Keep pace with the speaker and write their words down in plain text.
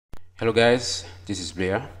Hello guys, this is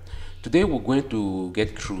Blair. Today we're going to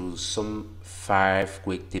get through some 5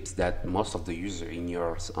 quick tips that most of the user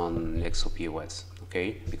ignores on NexoPOS.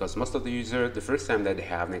 Okay, because most of the user, the first time that they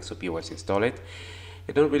have NexoPOS installed,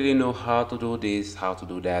 they don't really know how to do this, how to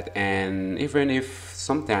do that, and even if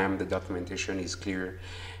sometimes the documentation is clear,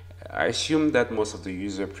 I assume that most of the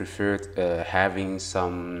user preferred having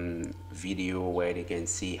some video where they can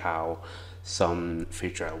see how some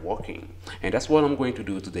feature are working, and that's what I'm going to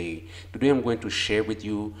do today. Today I'm going to share with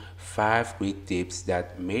you 5 quick tips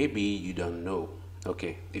that maybe you don't know.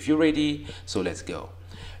 Okay, if you're ready, so let's go.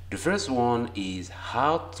 The first one is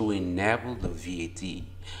how to enable the VAT.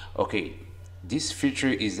 Okay, this feature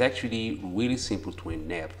is actually really simple to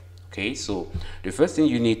enable. Okay, so the first thing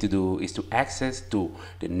you need to do is to access to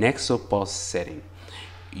the NexoPOS setting.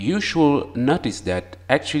 You should notice that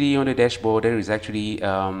actually on the dashboard there is actually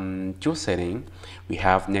two settings. We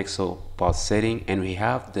have NexoPOS setting and we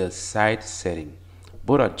have the site setting.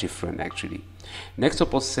 Both are different actually.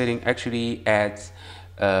 NexoPOS setting actually adds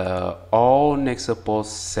all NexoPOS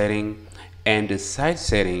setting, and the site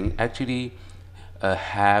setting actually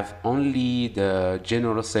have only the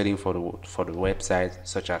general setting for the website,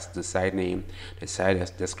 such as the site name, the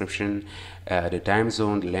site description, the time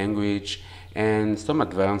zone, the language, and some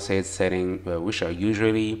advanced setting which are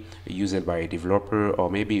usually used by a developer,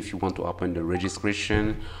 or maybe if you want to open the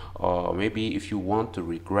registration, or maybe if you want to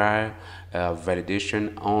require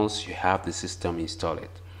validation once you have the system installed.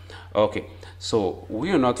 Okay, so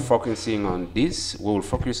we are not focusing on this. We will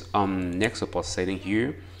focus on NexoPOS setting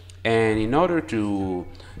here, and in order to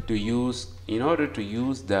use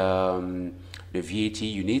the VAT,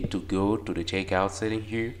 you need to go to the checkout setting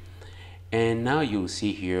here, and now you'll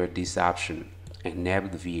see here this option, enable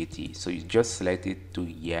the VAT. So you just select it to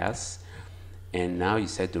yes, and now you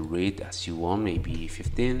set the rate as you want, maybe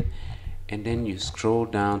 15, and then you scroll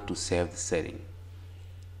down to save the setting.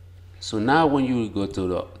 So now when you go to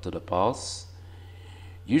the POS,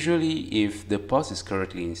 usually if the POS is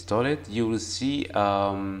correctly installed, you will see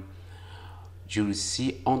on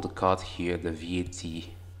the card here the VAT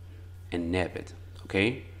enabled.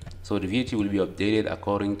 Okay, so the VAT will be updated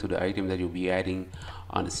according to the item that you'll be adding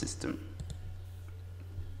on the system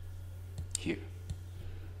here.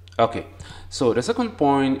 Okay, so the second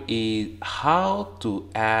point is how to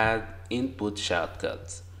add input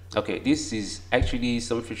shortcuts. Okay, this is actually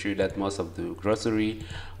some feature that most of the grocery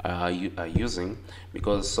are using,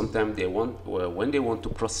 because sometimes they want, when they want to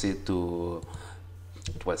proceed to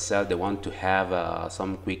a sell, they want to have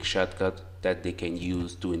some quick shortcut that they can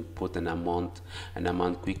use to input an amount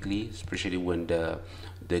quickly, especially when the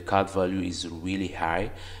card value is really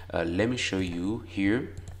high. Let me show you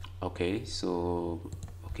here. Okay, so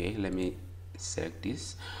let me select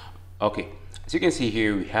this. Okay, as you can see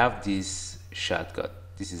here, we have this shortcut.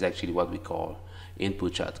 This is actually what we call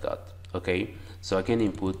input shortcut. Okay, so I can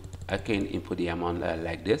input the amount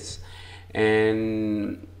like this,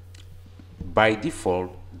 and by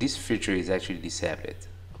default this feature is actually disabled.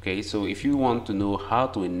 Okay, so if you want to know how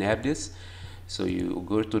to enable this, so you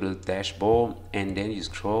go to the dashboard and then you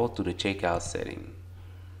scroll to the checkout setting.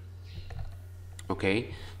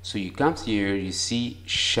 Okay, so you come here, you see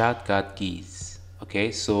shortcut keys.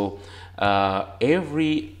 Okay, so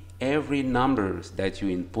every numbers that you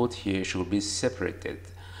input here should be separated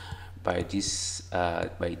by this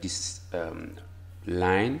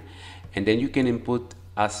line, and then you can input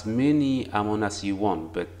as many amount as you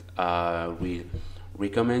want, but we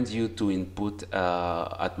recommend you to input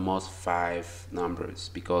at most 5 numbers,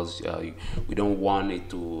 because we don't want it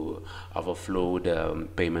to overflow the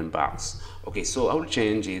payment box. Okay, so I will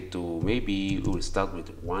change it to, maybe we will start with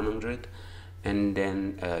 100, and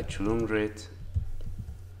then 200,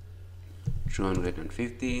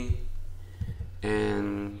 250,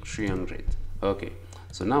 and 300. Okay,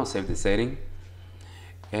 so now save the setting,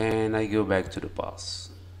 and I go back to the POS.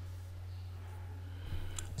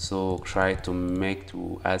 So try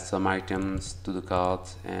to add some items to the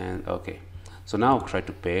cart, and okay, so now try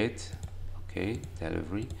to pay it. Okay,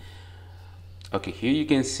 delivery. Okay, here you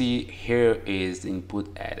can see, here is the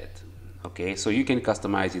input added. Okay, so you can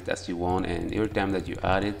customize it as you want, and every time that you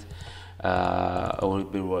add it, it will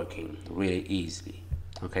be working really easily.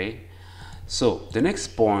 Okay, so the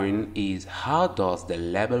next point is, how does the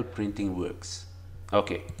label printing works?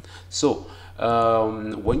 Okay, so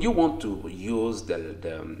when you want to use the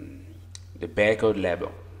barcode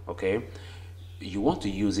label, okay, you want to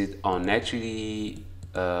use it on actually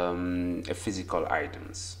physical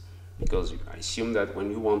items, because I assume that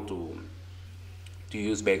when you want to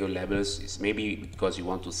use barcode labels, it's maybe because you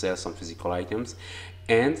want to sell some physical items,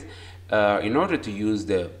 And in order to use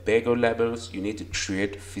the bagel labels, you need to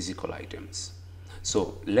create physical items.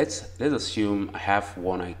 So let's assume I have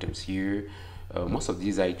one items here. Most of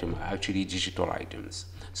these items are actually digital items.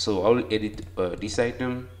 So I'll edit this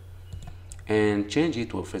item and change it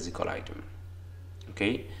to a physical item.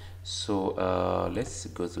 Okay, so let's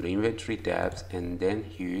go to the inventory tabs and then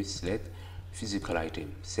here select physical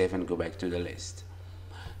item, save and go back to the list.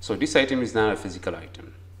 So this item is now a physical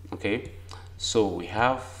item. Okay, so we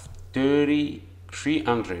have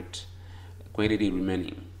 3,300 quantity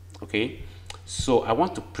remaining. Okay, so I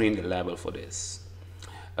want to print the label for this.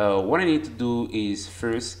 What I need to do is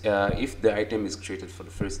first, if the item is created for the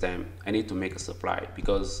first time, I need to make a supply,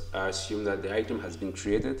 because I assume that the item has been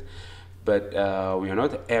created, but we are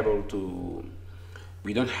not able to,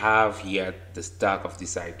 we don't have yet the stock of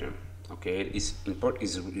this item. Okay, it's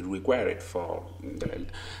required for the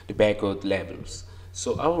barcode labels.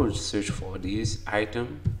 So I will search for this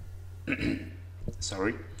item.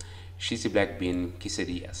 Sorry, cheesy black bean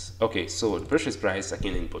quesadillas. Okay, so the purchase price, I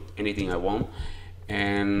can input anything I want,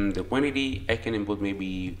 and the quantity I can input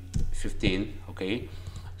maybe 15. Okay,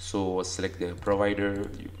 so I'll select the provider.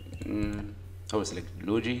 I will select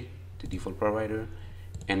Logi, the default provider,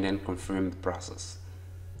 and then confirm the process.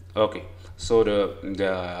 Okay, so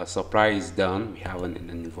the supply is done. We have an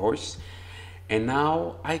invoice, and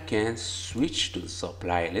now I can switch to the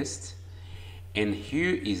supply list, and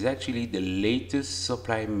here is actually the latest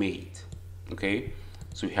supply made. Okay,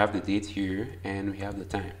 so we have the date here and we have the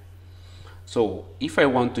time. So if I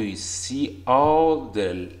want to see all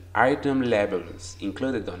the item labels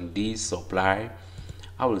included on this supply,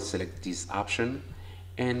 I will select this option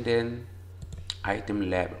and then item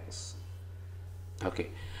labels. Okay,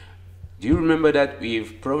 do you remember that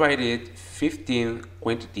we've provided 15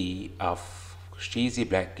 quantity of cheesy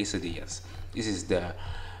black quesadillas? This is the,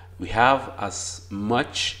 we have as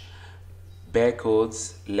much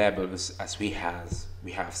barcodes labels as we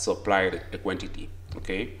have supplied a quantity.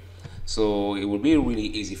 Okay, so it will be really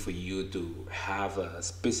easy for you to have a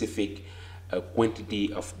specific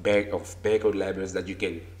quantity of barcode labels that you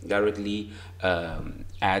can directly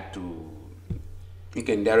add to, you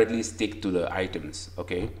can directly stick to the items.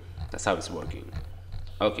 Okay, that's how it's working.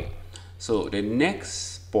 Okay, so the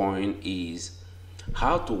next point is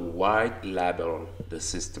how to white label the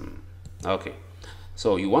system. Okay,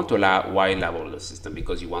 so you want to white label the system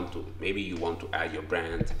because you want to, maybe you want to add your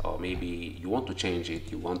brand, or maybe you want to change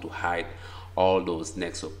it, you want to hide all those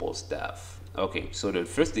NexoPOS stuff. Okay, so the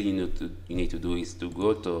first thing you need to do is to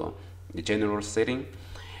go to the general setting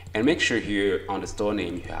and make sure here on the store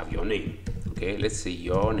name you have your name. Okay, let's say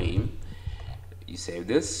your name. You save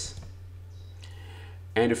this,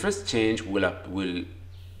 and the first change will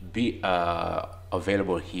be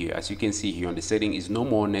available here. As you can see here on the setting, is no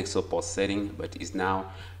more NexoPOS setting, but is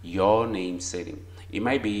now your name setting. It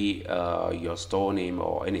might be your store name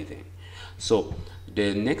or anything. So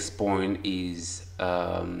the next point is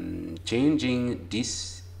changing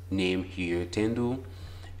this name here, Tendu,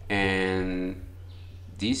 and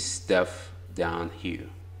this stuff down here.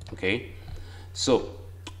 Okay, so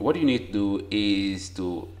what you need to do is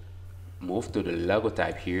to move to the logo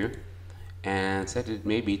type here and set it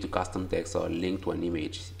maybe to custom text or link to an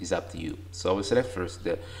image. Is up to you. So I will select first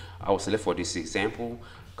I will select for this example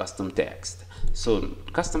custom text. So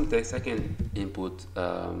custom text, I can input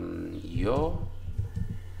your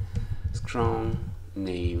strong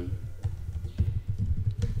name,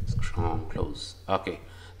 strong close. Okay,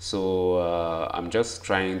 so I'm just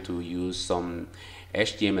trying to use some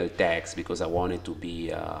HTML tags because I want it to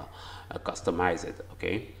be customized.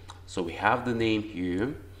 Okay, so we have the name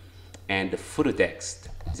here, and the footer text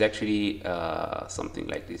is actually something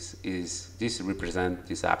like this. This represents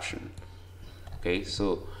this option. Okay,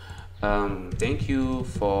 so thank you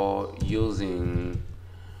for using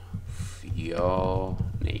your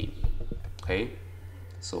name. Okay,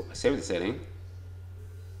 so I save the setting.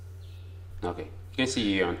 Okay, you can see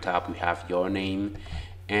here on top we have your name,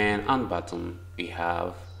 and on bottom we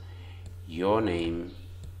have your name.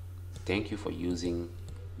 Thank you for using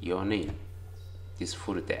your name. This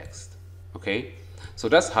footer text. Okay, so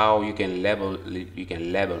that's how you can label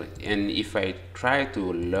it. And if I try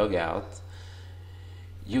to log out,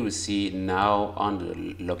 you will see now on the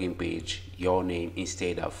login page your name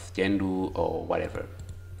instead of Tendu or whatever.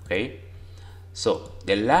 Okay, so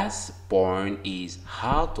the last point is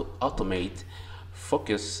how to automate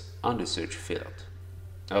focus on the search field.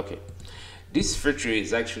 Okay, this feature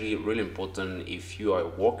is actually really important if you are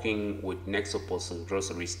working with NexoPOS and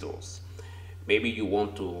grocery stores. Maybe you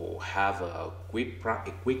want to have a quick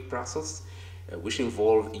process, which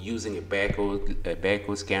involve using a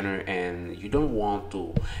barcode scanner, and you don't want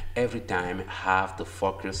to every time have to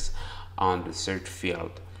focus on the search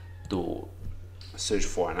field to search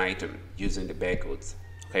for an item using the barcodes.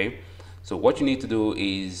 Okay, so what you need to do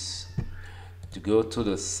is to go to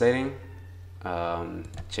the setting,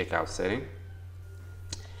 checkout setting,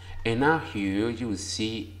 and now here you will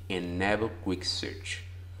see enable quick search.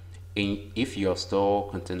 And if your store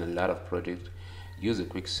contains a lot of products, use a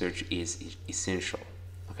quick search is essential.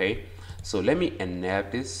 Okay, so let me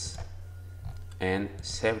enable this and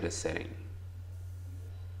save the setting.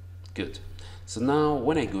 Good. So now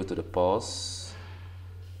when I go to the POS,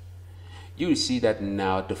 you will see that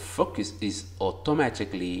now the focus is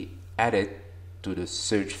automatically added to the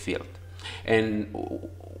search field, and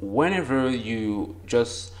whenever you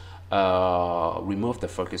just remove the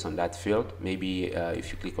focus on that field, maybe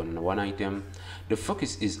if you click on one item, the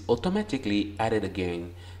focus is automatically added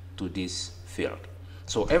again to this field.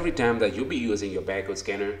 So every time that you'll be using your barcode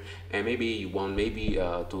scanner, and maybe you want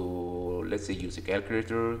to, let's say, use a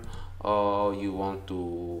calculator, or you want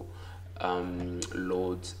to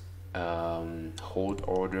load hold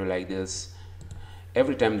order like this,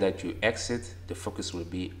 every time that you exit, the focus will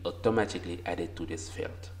be automatically added to this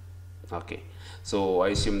field. Okay, so I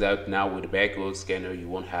assume that now with the barcode scanner you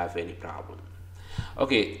won't have any problem.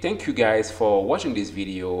 Okay, thank you guys for watching this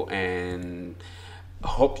video, and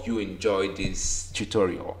hope you enjoyed this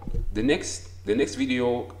tutorial. The next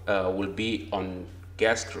video will be on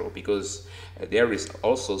gas scroll, because there is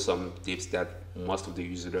also some tips that most of the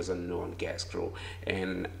users doesn't know on gas scroll,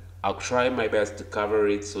 and I'll try my best to cover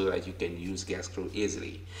it so that you can use gas scroll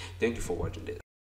easily. Thank you for watching this.